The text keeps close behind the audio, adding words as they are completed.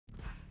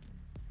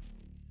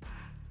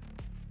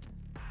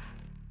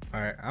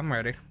Alright, I'm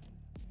ready.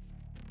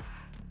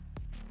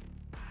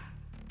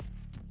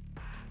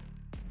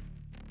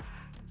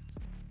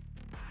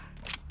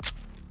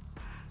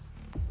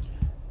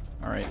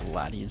 Alright,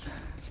 laddies.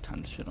 It's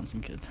time to shit on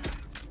some kids.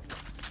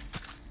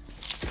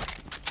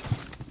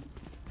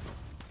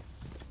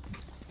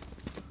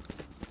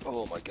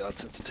 Oh my god,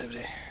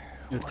 sensitivity.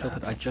 You're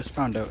tilted. I just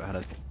found out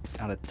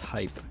how to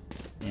type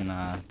in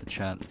the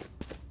chat.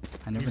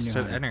 I never You knew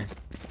said how to enter.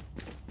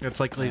 It's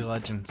like League of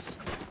Legends.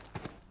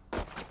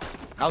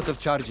 Out of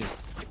charges.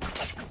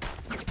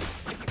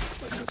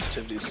 My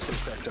sensitivity is so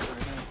cracked up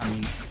right now. I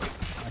mean,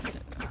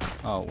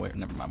 oh wait,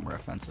 never mind. We're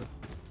offensive.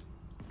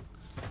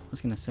 I was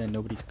gonna say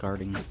nobody's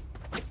guarding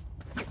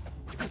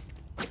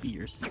B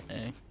or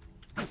A.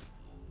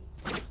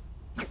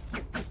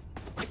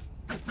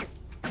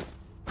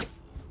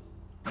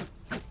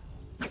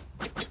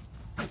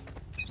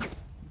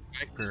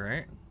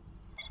 Right?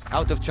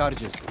 Out of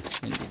charges.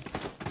 Indeed.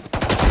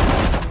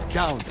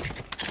 Down.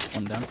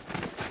 One down.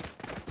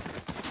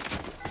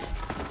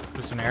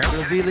 There's an arrow.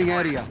 Revealing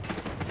area.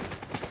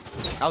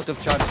 Out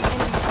of charges.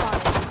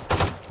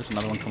 There's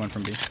another one coming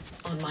from B.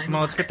 Come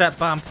on, let's get that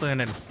bomb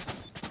planted.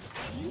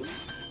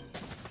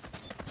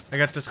 I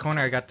got this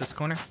corner. I got this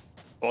corner.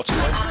 Watch it.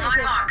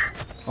 Mark.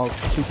 Oh,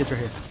 two kids are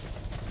here.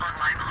 On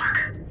my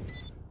mark.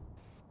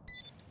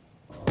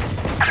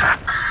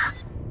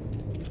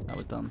 That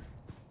was dumb.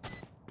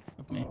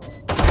 Of me.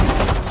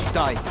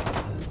 Die.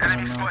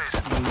 Enemy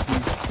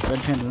Red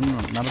Panda, no,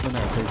 not over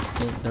there.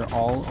 They're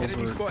all over.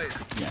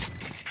 Yeah.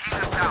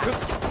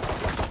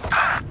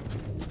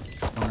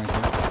 One right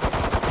there.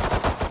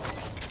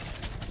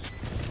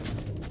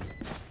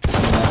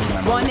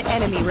 One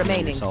enemy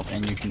remaining. Yourself,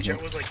 and you can hear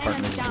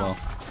partners as well.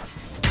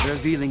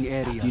 Revealing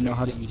area. Do you know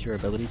how to use your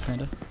abilities,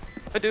 Panda?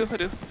 I do.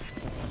 Okay.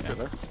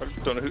 I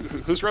don't know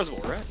who's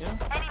Reservoir, right?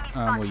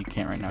 Yeah. Well, you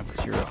can't right now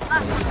because you're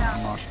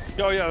unlocked.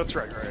 Oh yeah, that's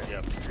right.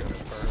 Yeah.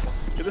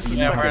 This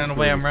is I'm running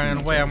away. I'm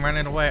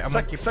running away. I'm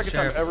gonna keep second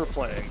time ever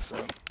playing. So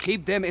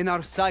Keep them in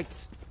our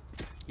sights.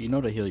 You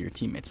know to heal your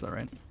teammates, though,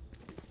 right?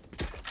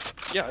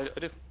 yeah, I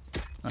do.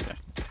 Okay.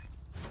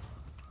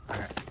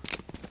 Alright.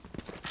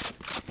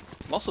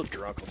 I'm also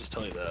drunk. I'll just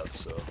tell you that.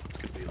 So it's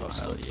gonna be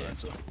less hell than yeah. tonight.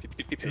 So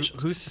be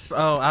patient. Who's the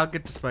oh, I'll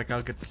get the spike.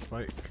 I'll get the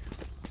spike.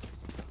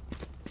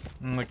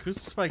 I'm like, who's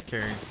the spike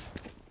carrying?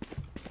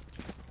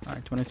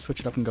 Alright, do you want to switch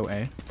it up and go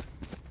A?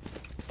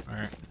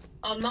 Alright.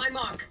 On my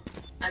mark.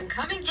 I'm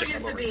coming for you,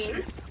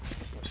 Sabine.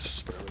 Let's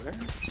spray over there.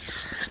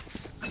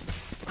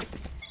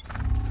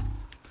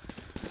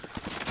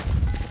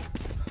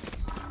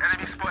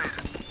 Enemy spotted.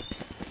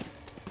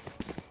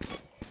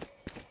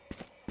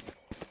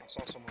 I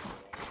saw someone.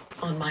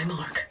 On my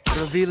mark.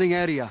 Revealing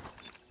area.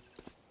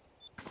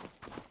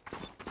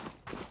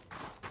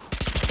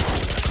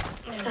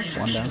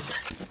 One down.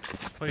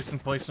 Placing.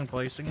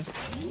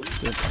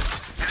 Good.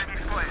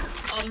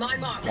 On my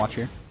mark. Watch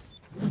here.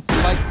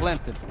 Spike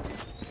planted.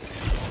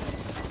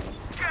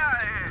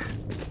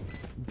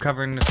 I'm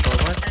covering this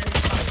doorway.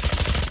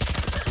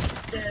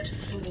 Dead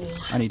fool.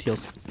 I need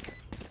heals.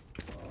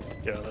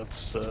 Yeah,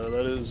 that's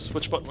that is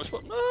which button? Which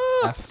button?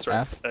 Ah, F, sorry.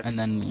 F, and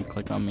then you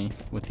click on me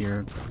with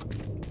your...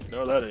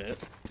 No, that ain't it.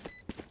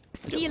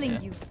 Healing yeah.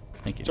 you.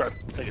 Thank you. Sorry,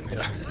 take it.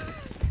 Yeah.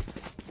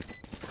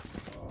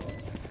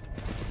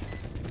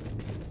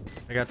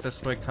 I got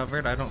this way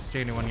covered. I don't see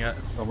anyone yet.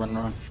 Go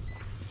run.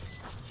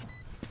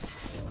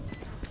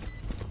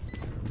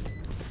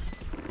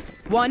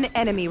 One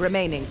enemy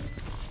remaining.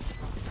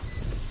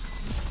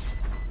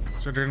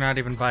 So they're not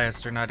even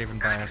biased.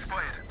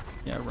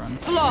 Yeah, run.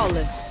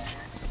 Flawless.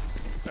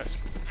 Nice.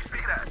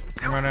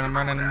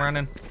 I'm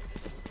running.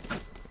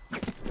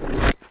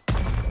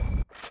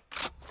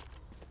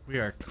 We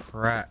are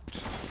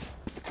cracked.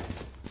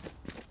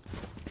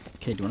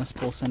 Okay, do you want us to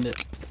full send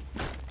it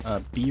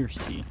B or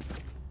C?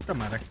 Don't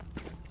matter.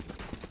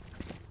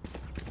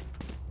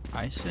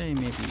 I say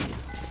maybe...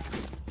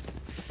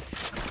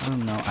 I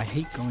don't know. I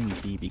hate going to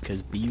B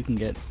because B you can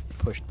get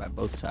pushed by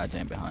both sides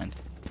and behind.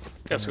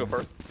 Yeah, let's go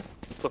for it.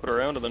 Flip it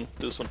around and then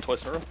do this one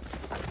twice in a row.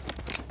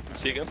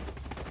 See you again.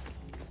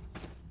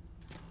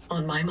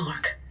 On my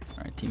mark.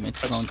 Alright,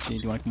 teammates, go and C.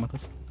 Do you want to come with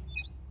us?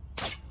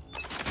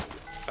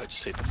 I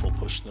just hate the full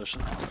push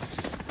notion.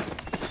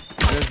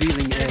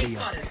 Revealing Enemy area.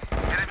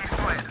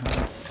 spotted.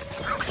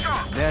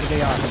 There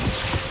they are.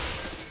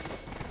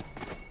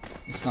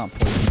 It's not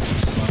poison,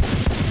 it's slow.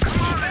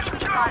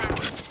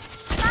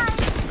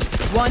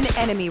 One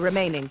enemy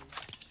remaining.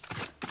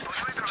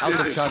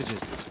 Out of charges.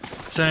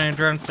 Sending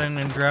drone.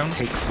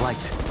 Take flight.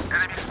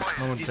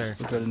 No one's there.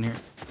 We're good in here.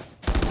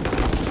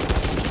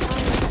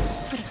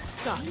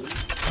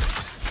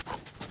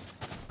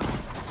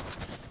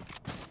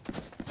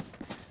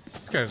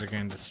 These guys are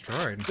getting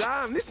destroyed.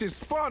 Damn, this is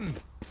fun.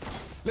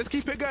 Let's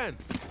keep it going.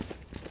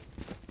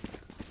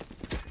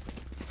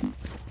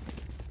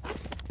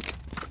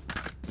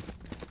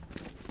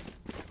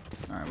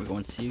 Alright, we're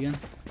going C again?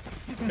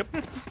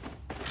 Yep.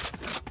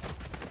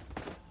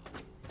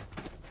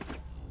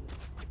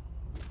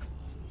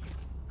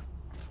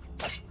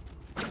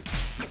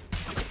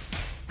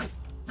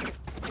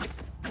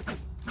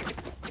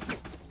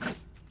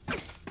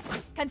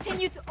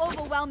 Continue to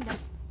overwhelm them.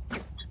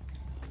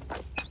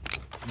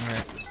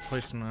 Alright,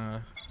 placing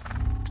a.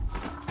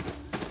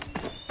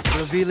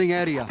 Revealing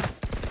area. Oh,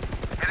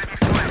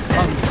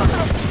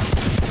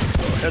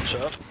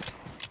 headshot.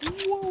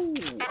 Whoa.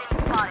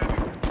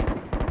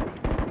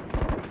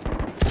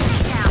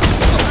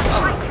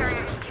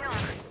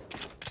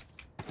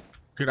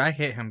 Dude, I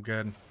hit him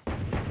good.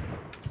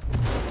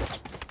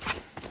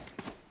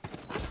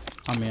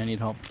 On me, I need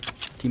help.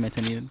 Teammates,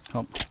 I needed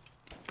help.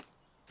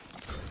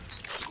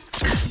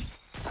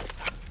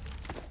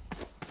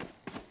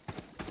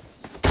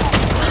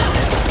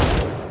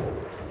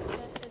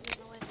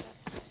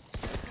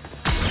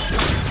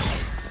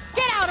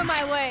 Get out of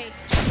my way!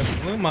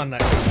 Bloom on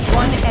that.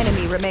 One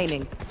enemy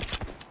remaining.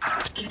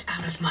 Get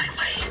out of my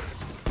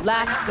way.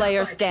 Last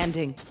player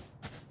standing.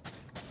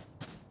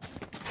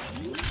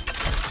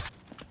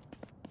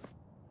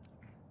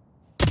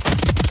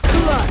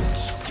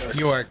 Nice.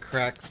 You are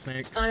cracked,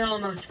 Snake. I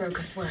almost broke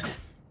a sweat.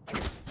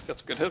 Got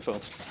some good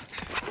headphones.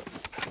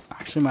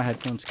 Actually, my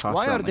headphones cost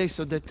Why are around, they like,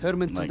 so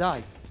determined to like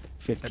die?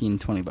 15,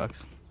 20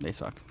 bucks. They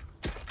suck.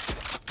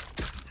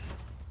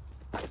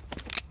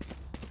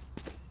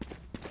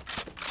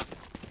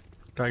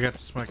 Do I get the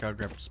spike? I'll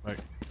grab the spike.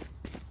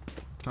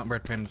 Not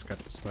Red Panda's got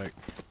the spike.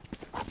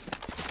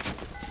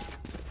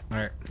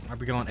 Alright, are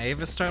we going A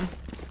this time?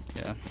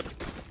 Yeah.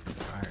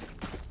 Alright.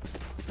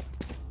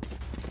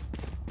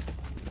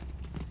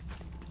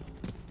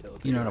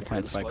 You know how to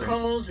plant spike, right?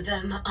 Hold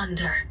them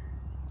under.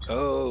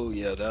 Oh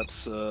yeah,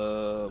 that's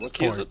what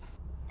key is 4. it?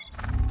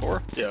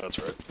 4? Yeah, that's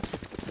right.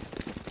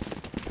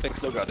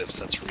 Makes no goddamn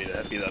sense for me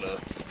to be that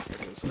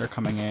They're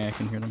coming A, I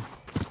can hear them.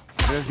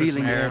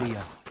 Revealing air.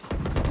 area.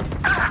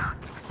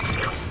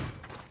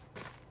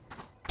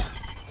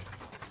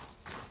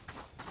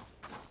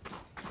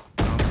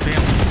 See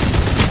him.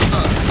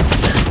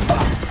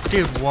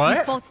 Dude, You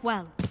what? fought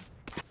well.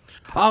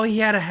 Oh, he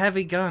had a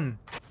heavy gun.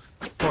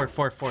 4. We're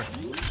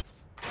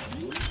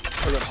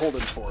gonna hold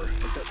it for.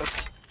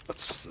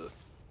 That's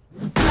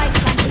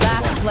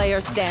Last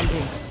player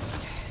standing.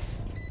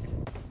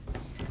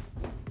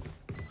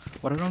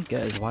 What I don't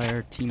get is why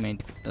our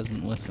teammate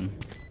doesn't listen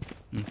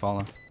and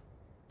follow.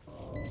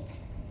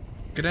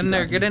 Get in He's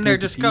there, out- get he's in there,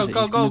 gonna just defuse go, it,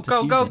 go, he's go,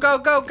 gonna go, defuse go,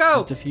 it. go, go,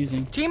 He's go!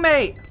 defusing.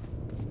 Teammate!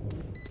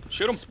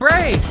 shoot him.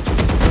 Spray!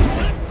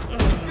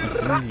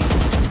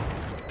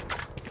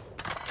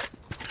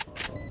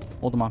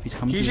 Hold him off, he's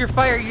coming Use to your you.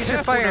 fire, use your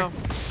Careful fire! now.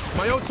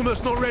 My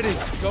ultimate's not ready.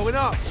 Going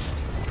up.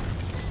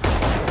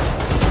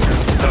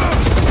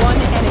 One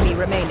enemy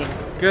remaining.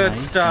 Good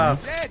Nice,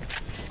 stuff. Dead.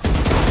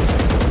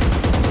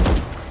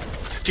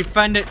 Just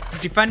defend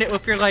it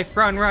with your life.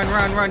 Run, run,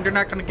 run, run. They're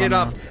not gonna get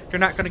Run, off. They're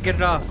not gonna get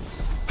it off.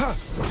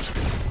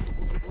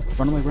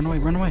 Run away, run away,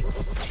 run away.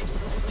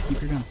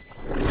 Keep your gun.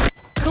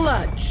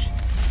 Clutch.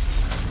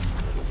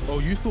 Oh,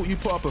 you thought you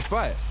put up a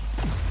fight?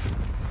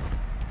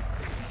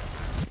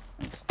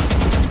 Nice.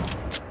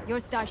 Your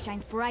star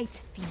shines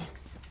bright,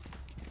 Phoenix.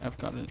 I've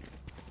got it.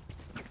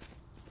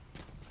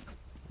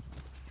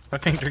 I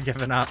think they're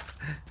giving up.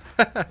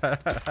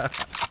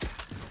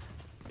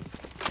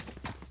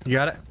 You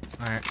got it?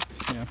 Alright.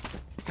 Yeah.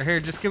 Here,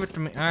 just give it to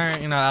me.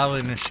 Alright, you know, I'll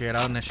initiate.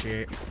 I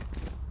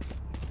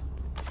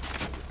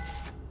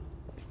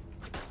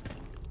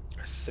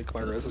think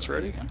my res is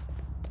ready. Again.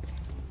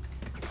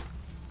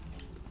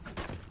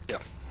 Yeah.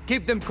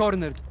 Keep them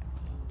cornered.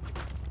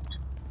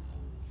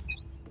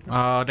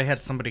 Oh, they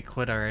had somebody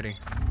quit already.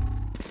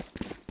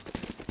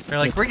 They're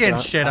like, Like, we're getting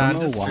I shit don't on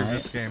know just through why.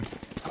 this game.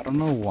 I don't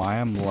know why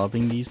I'm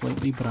loving these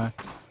lately, but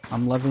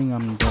I'm loving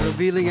the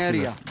Revealing what's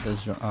area.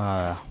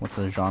 what's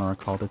the genre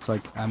called? It's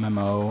like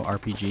MMO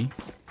RPG.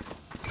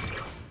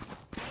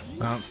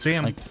 I don't see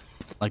him.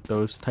 Like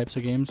those types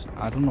of games.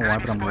 I don't know why,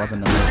 but I'm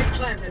loving them. Spike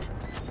planted.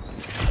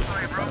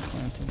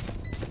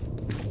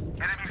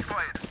 Enemy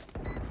spotted.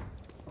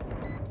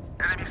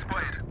 Enemy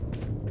spotted.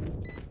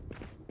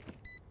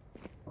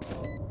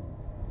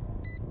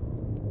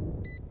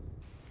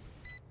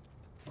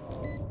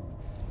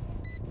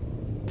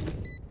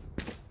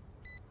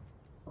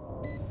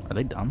 Are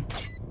they dumb?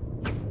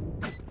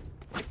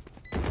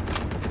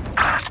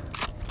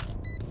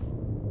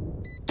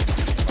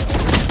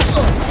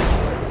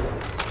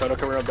 Try to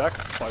come around back.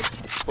 Fine.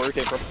 Where we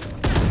came from.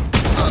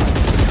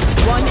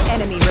 One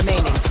enemy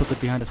remaining. Flip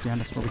it behind us, where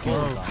we came.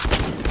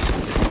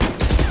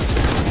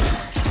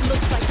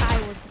 Looks like I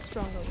was the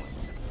stronger one.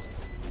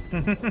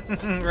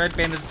 Red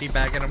Bandit's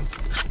debagging him.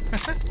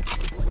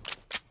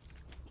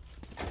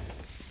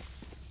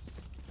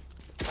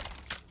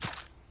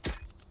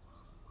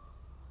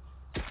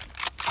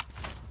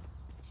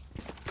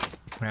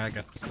 Yeah, I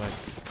got the spike.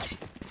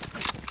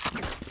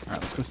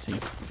 Alright, let's go see.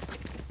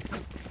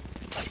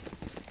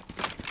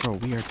 Bro,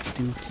 we are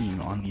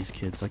duking on these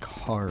kids like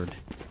hard.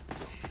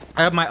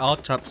 I have my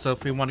ult up, so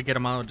if we want to get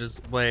him out of his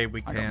way,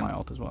 we I can. got my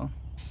ult as well.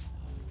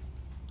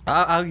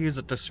 I'll use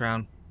it this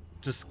round.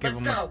 Just give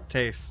Let's him a go.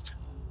 taste.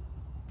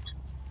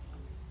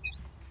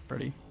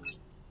 Ready?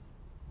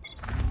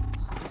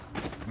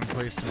 I'm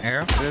place an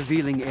arrow.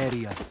 Revealing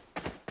area.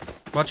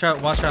 Watch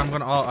out, I'm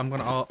gonna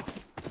ult.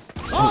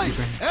 Oi!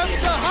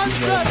 Efter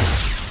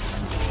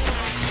Hunter!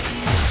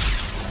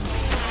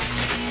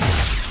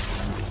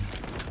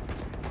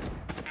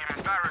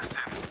 Embarrassing.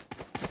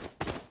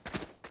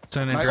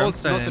 Sending My drone,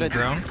 ult's not sending ready.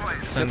 drone.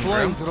 Sending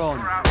Deploying drone.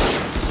 drone.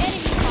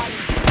 Enemy spotted.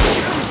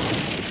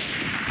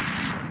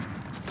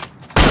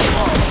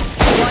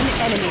 One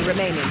enemy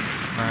remaining.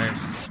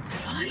 Nice.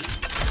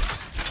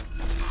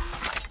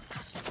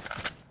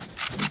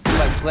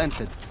 Spike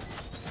planted.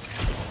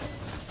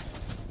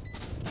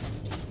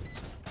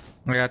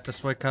 We got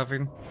this way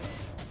covered.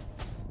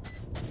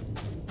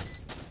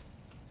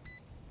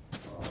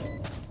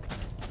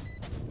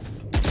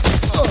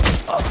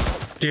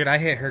 Dude, I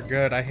hit her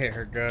good. I hit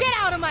her good. Get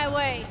out of my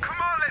way. Come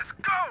on, let's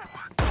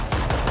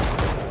go.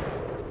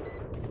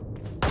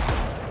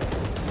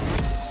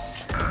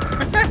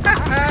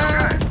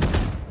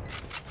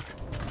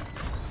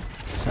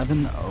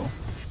 7-0.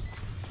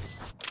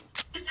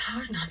 It's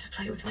hard not to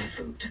play with my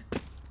food.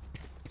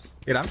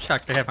 Dude, I'm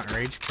shocked they haven't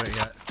rage quit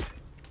yet.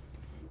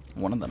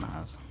 One of them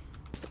has.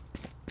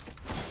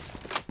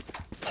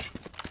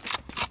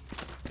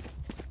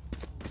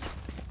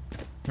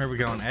 Where are we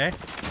going, A?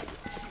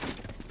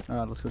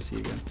 Let's go see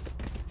again.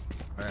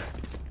 Alright.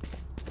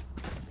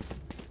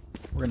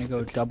 We're gonna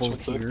go double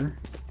What's up? here,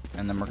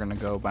 and then we're gonna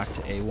go back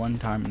to A one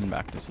time and then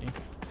back to C.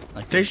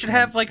 Like They should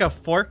have like a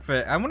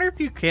forfeit. I wonder if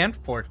you can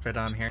forfeit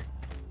on here.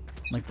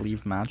 like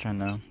leave match. I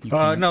know. You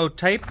can't. No,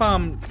 type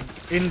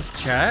in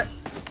chat.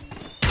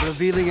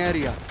 Revealing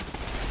area.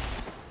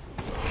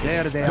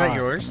 There they Is are. that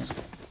yours?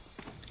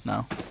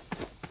 No.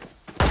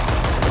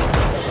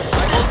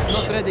 My ult's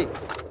not ready.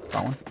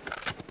 That one.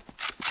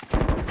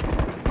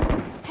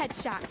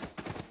 Headshot.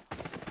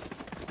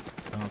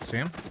 I don't see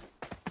him.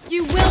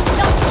 You will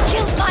not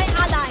kill my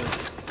allies.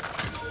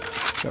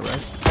 Go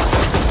right.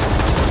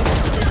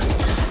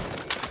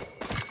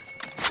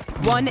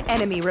 One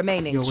enemy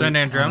remaining. Yo, wait. Send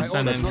in drone, My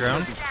send ult in is not drone.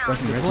 ready.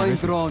 Deploying Deploying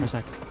drone. Press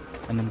X,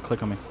 and then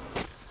click on me.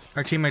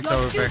 Our teammate's Your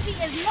over. duty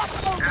is not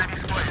over. Enemy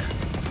spotted.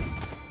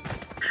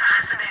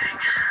 Fascinating.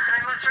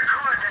 I must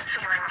record this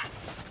feeling.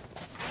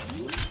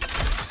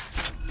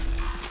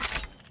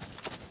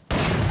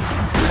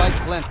 Spike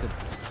planted.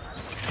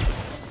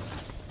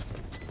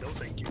 No,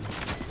 thank you.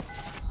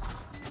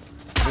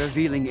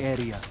 Revealing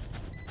area.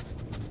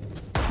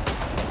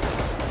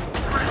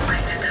 What a way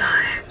to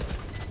die.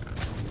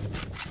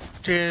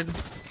 Dude,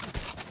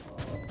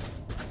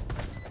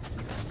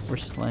 We're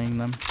slaying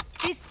them.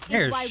 This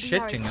you're is why we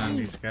are a shitting on team.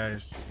 these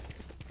guys.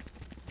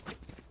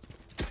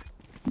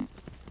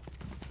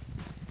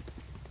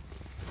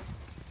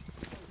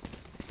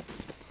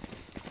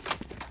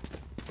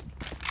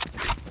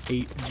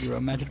 Eight zero.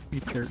 Imagine if we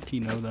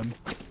 13-0 them.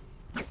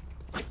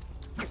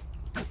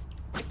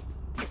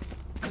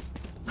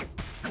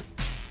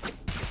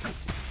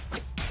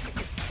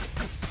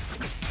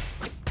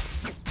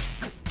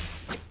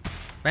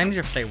 Imagine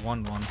if they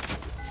won one.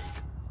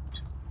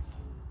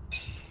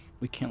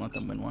 We can't let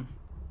them win one.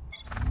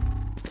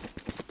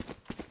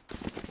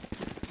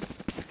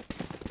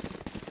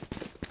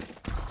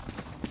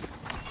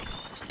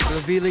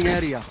 Revealing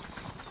area.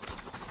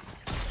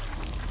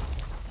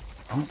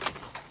 Oh,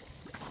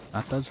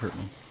 that does hurt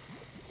me.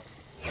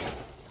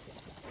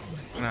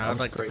 No, I'd was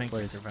like to great thank you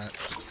plays. for that.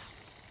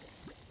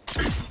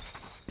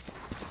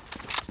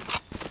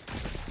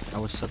 That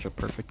was such a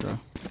perfect throw.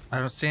 I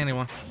don't see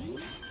anyone.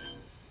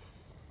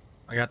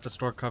 I got the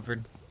store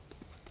covered.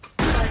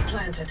 Spike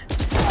planted.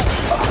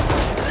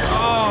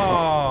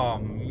 Oh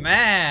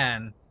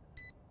man!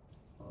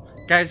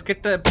 Guys,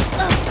 get the.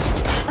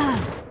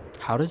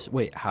 How does he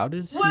know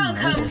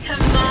Welcome this? to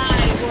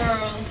my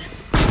world.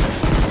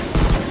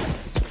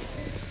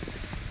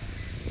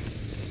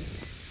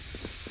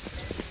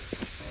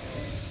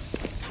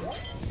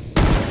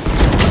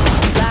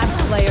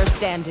 Last player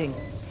standing.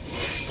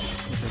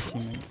 Where's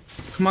our teammate?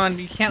 Come on,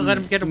 you can't let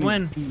him get a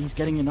win. He's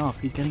getting it off.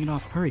 He's getting it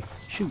off. Hurry,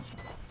 shoot.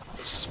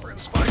 Sprint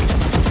spike.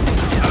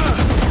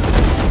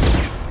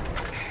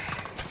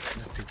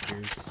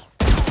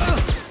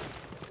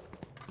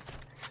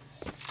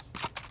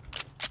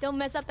 Don't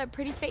mess up that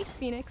pretty face,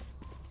 Phoenix.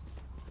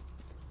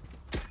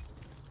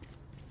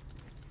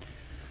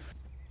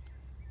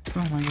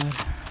 Oh my god.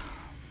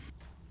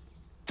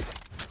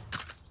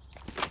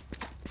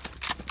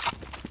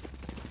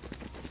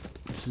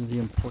 This is the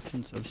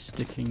importance of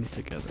sticking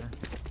together.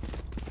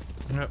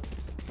 Yep.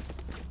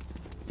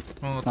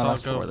 Well, let's Not all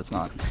us four, go. that's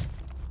not.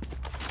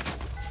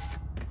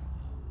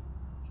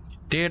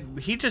 Dude,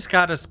 he just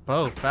got us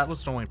both. That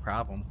was the only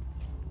problem.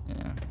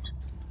 Yeah.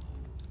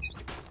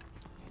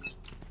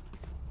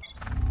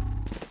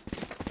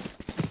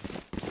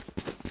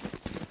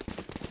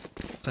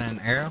 Is that an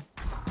arrow?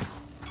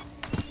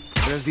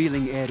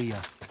 Revealing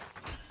area.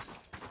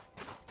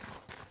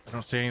 I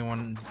don't see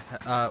anyone.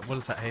 What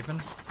is that,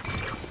 Haven?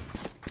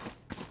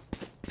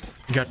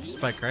 You got the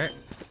spike, right?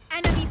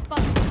 Enemy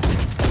spotted.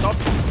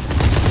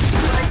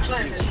 Spike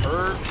planted.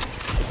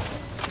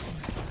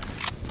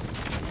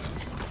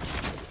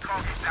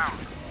 Target down.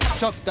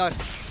 Shock dart.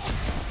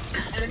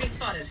 Enemy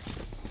spotted.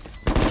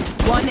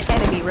 One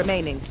enemy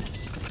remaining.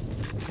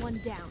 One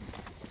down.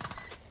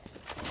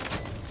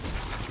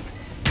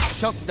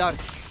 Shock dart.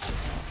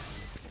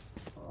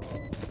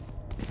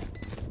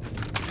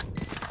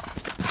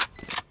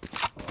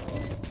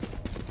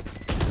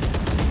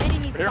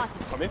 Enemy Here,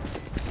 spotted. on me.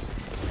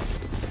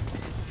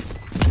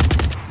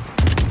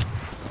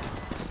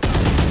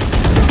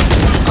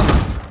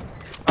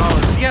 Oh,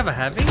 does he have a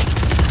heavy?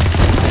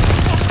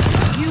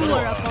 You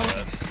were a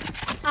opponent.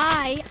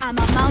 I am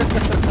a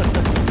mountain.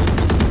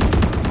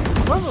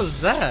 What was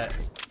that?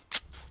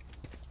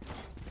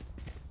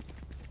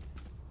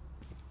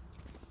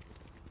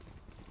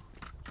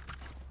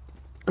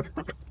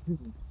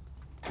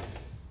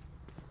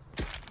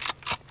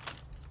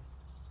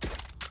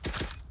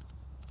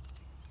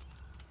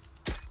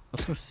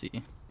 Let's go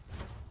see.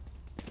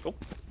 Cool.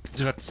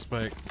 He's got the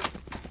spike.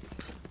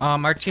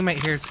 Our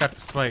teammate here's got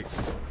the spike.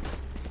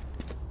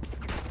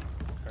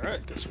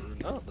 Alright, guess we're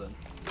not then.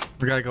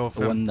 We gotta go with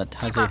The him. one that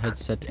has a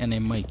headset and a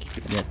mic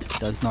yet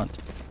does not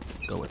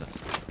go with us.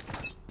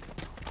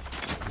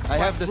 I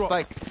have the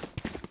spike.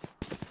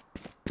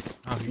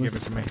 Oh, he gave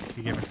it to me.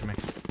 He gave it to me.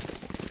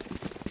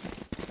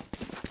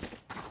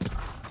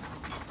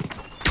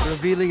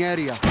 Revealing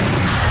area.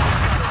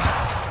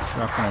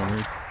 Drop on the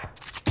roof.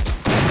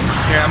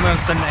 Here, I'm gonna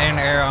send an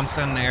arrow. I'm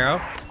sending an arrow.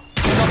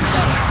 Shock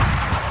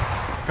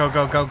dart. Go,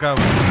 go, go, go.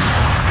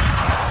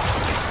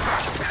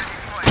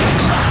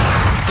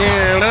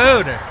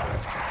 Dude!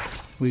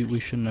 We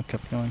shouldn't have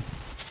kept going.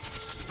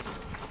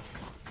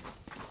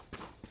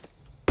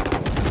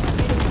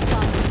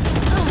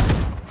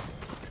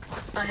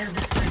 I have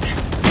the spike.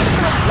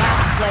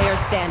 Last player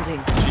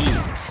standing.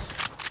 Jesus.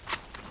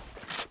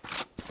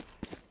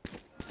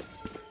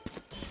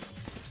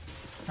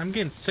 I'm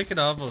getting sick of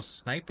all those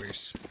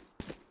snipers.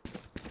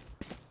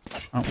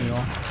 Aren't we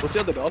all? Was he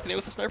on the balcony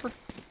with the sniper?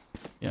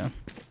 Yeah.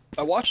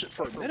 I watched it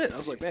for a minute and I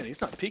was like, man, he's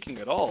not peeking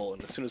at all.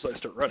 And as soon as I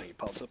start running, he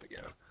pops up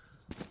again.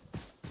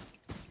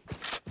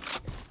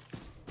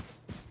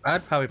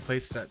 I'd probably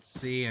place it at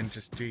C and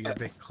just do your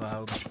big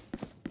cloud.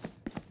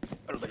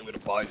 I don't think I'm gonna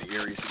buy the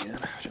Ares again.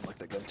 I didn't like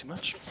that gun too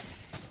much.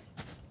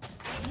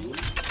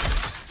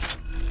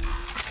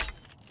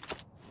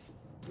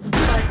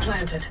 Spike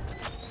planted.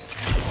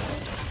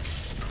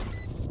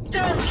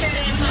 Don't get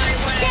in my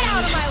way! Get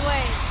out of my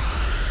way.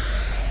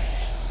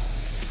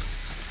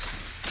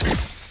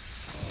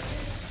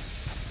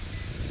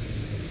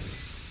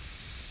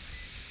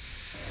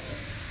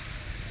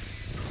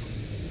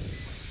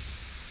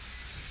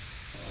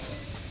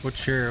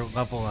 What's your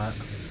level at?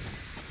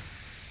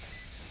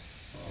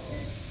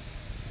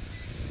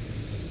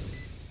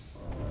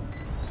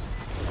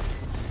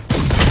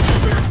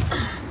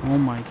 Oh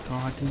my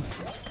god, dude.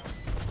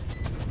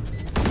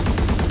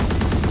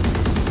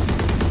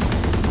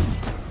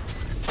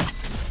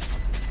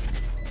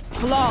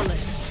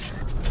 Flawless.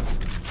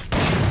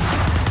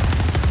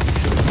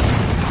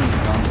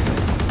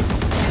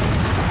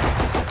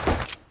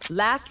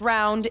 Last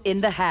round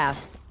in the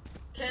half.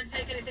 Can't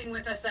take anything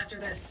with us after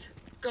this.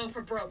 Go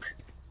for broke.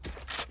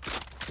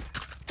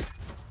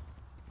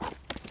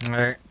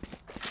 Alright.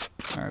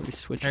 Alright, we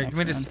switch Alright, next give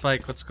me the round.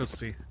 spike. Let's go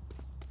see.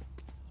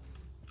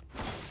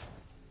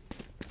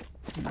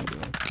 I'll go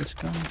with this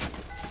gun.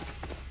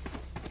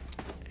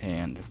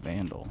 And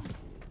Vandal.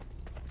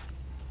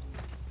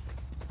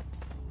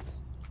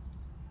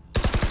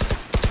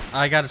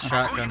 I got a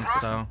shotgun,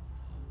 so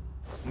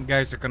you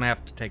guys are gonna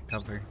have to take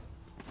cover.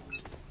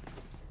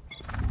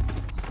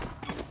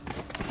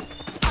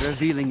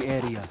 Revealing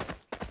area.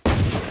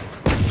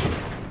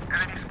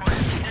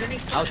 Enemy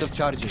spotted. Out of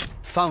charges.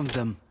 Found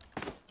them.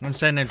 I'm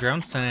sending a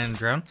drone. Sending a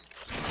drone.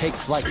 Take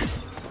flight.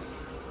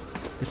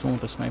 It's the one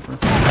with the sniper.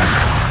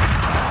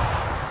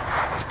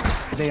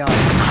 They are.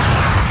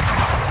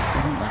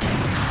 I don't like him.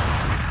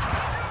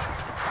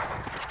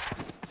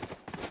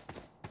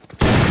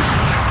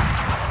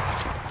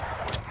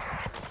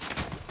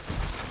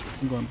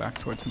 I'm going back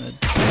towards mid.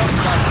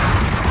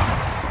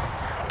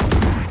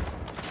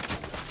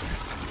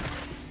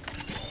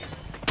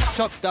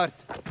 Shock dart.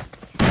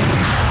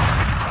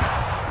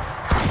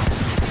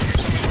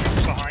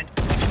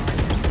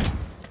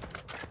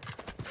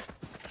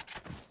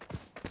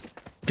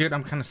 Dude,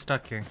 I'm kind of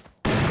stuck here.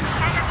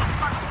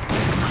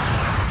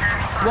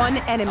 One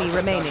enemy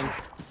remaining.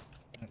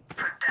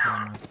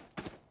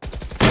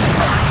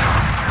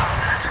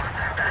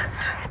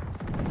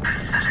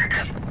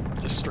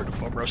 Just start to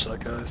bum rush that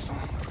guys.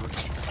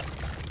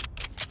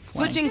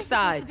 Switching You're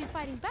supposed to be sides.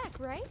 fighting back,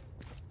 right?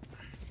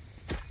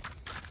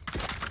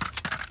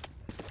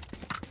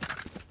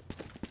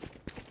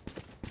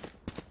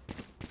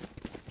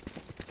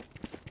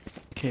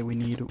 Okay, we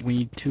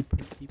need two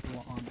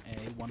people on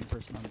A, one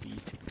person on B,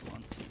 two people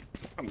on C.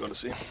 I'm going to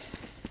see.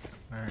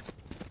 Alright.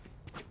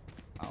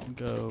 I'll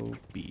go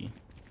B.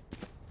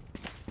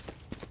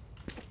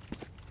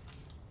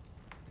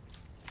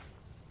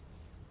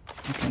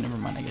 Okay, never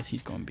mind. I guess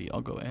he's going B.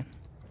 I'll go A.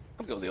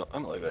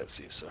 I'm live at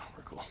C, so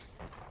we're cool.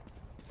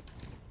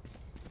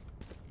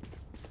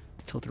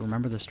 Tilted,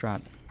 remember the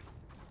strat.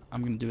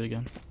 I'm gonna do it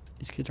again.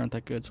 These kids aren't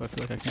that good, so I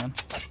feel like I can.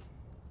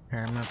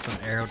 Here, I'm gonna send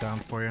an arrow down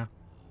for you.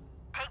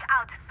 Take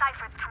out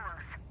Cypher's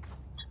tools.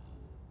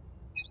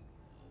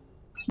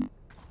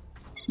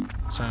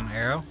 So an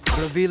arrow.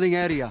 Revealing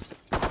area.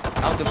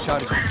 Out of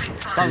charges.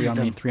 Found Three on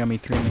me, them. three on me,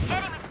 three on me.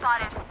 Enemy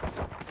spotted.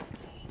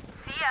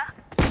 See ya.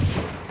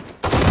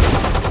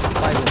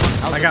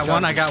 Silence. Out I of got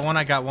one, I charges. got one,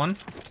 I got one.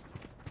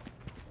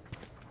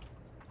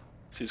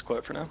 C's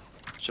quiet for now.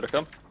 Should I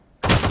come?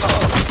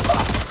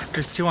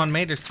 There's two on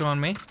me, there's two on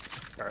me.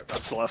 Alright,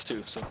 that's the last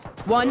two, so.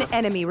 One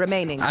enemy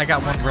remaining. I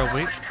got one real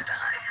weak.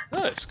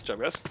 Nice, good job,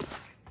 guys.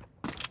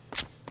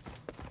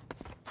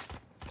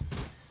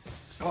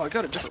 Oh, I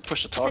got a different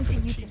push to talk for the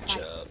Continue team to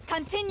chat. fight.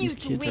 Continue These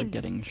to kids are win.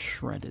 getting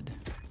shredded.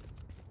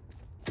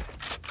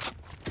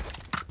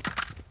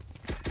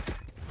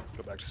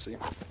 Go back to C.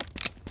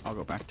 I'll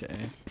go back to A.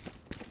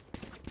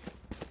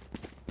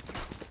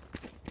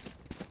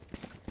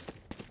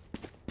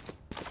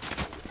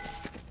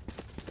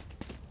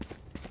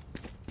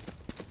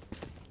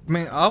 I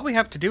mean, all we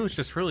have to do is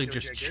just really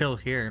just chill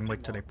here and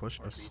wait till they push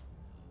us.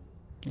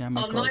 Yeah, I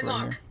might On go my over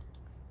mark. here.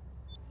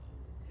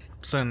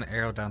 Send an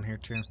arrow down here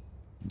too.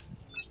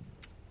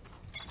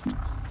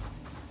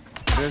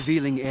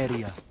 Revealing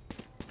area.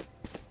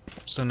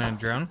 Send a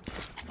drone.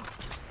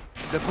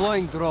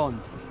 Deploying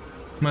drone.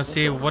 I'm gonna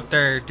see what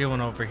they're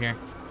doing over here.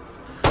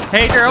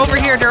 Hey, they're over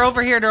here, they're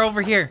over here, they're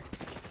over here.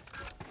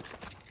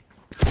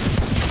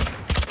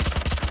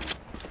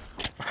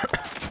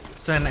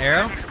 Send an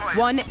arrow.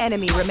 One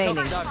enemy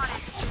remaining.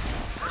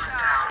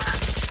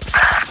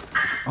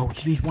 Oh,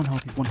 he's one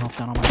health. He's one health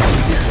down on my.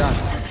 Get done.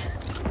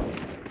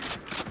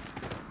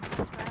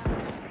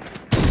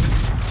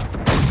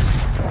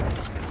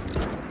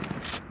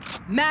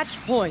 Match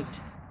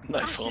point.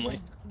 Knife only.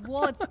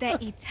 Towards their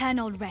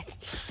eternal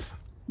rest.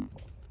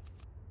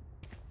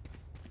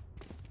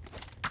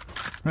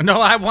 No,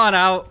 I want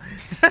out.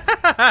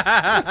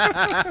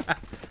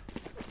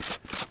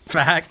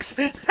 Facts.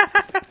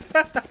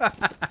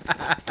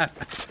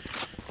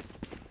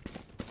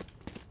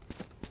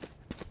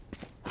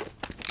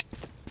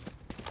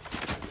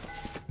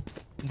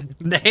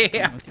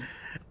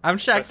 I'm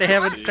shocked they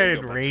haven't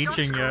started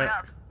raging yet.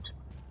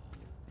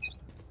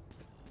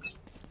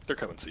 They're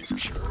coming C for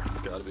sure.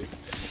 It's gotta be.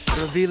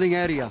 Revealing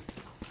area.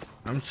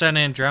 I'm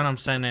sending in drone. I'm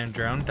sending in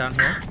drone down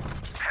here.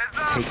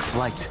 Take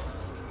flight.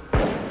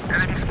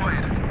 Enemy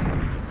spotted.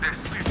 They're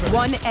super.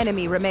 One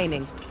enemy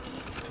remaining.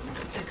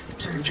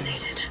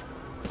 Exterminated.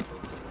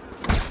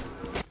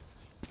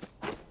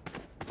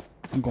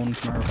 I'm going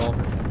with my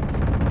revolver.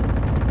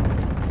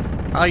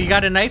 Oh, you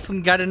gotta knife him.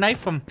 You gotta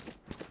knife him.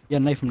 Yeah,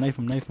 knife him, knife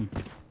him, knife him.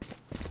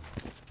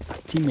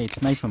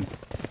 Teammates, knife him.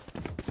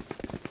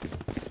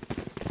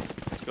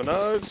 Let's go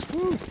knives.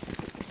 Woo!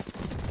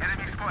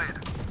 Enemy spotted.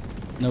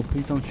 No,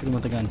 please don't shoot him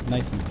with a gun.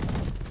 Knife him.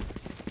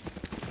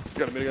 He's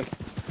got a minigun.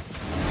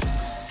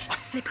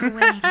 Flick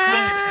away.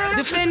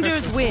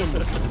 Defenders win.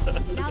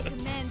 Without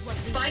command, what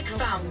Spike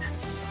found.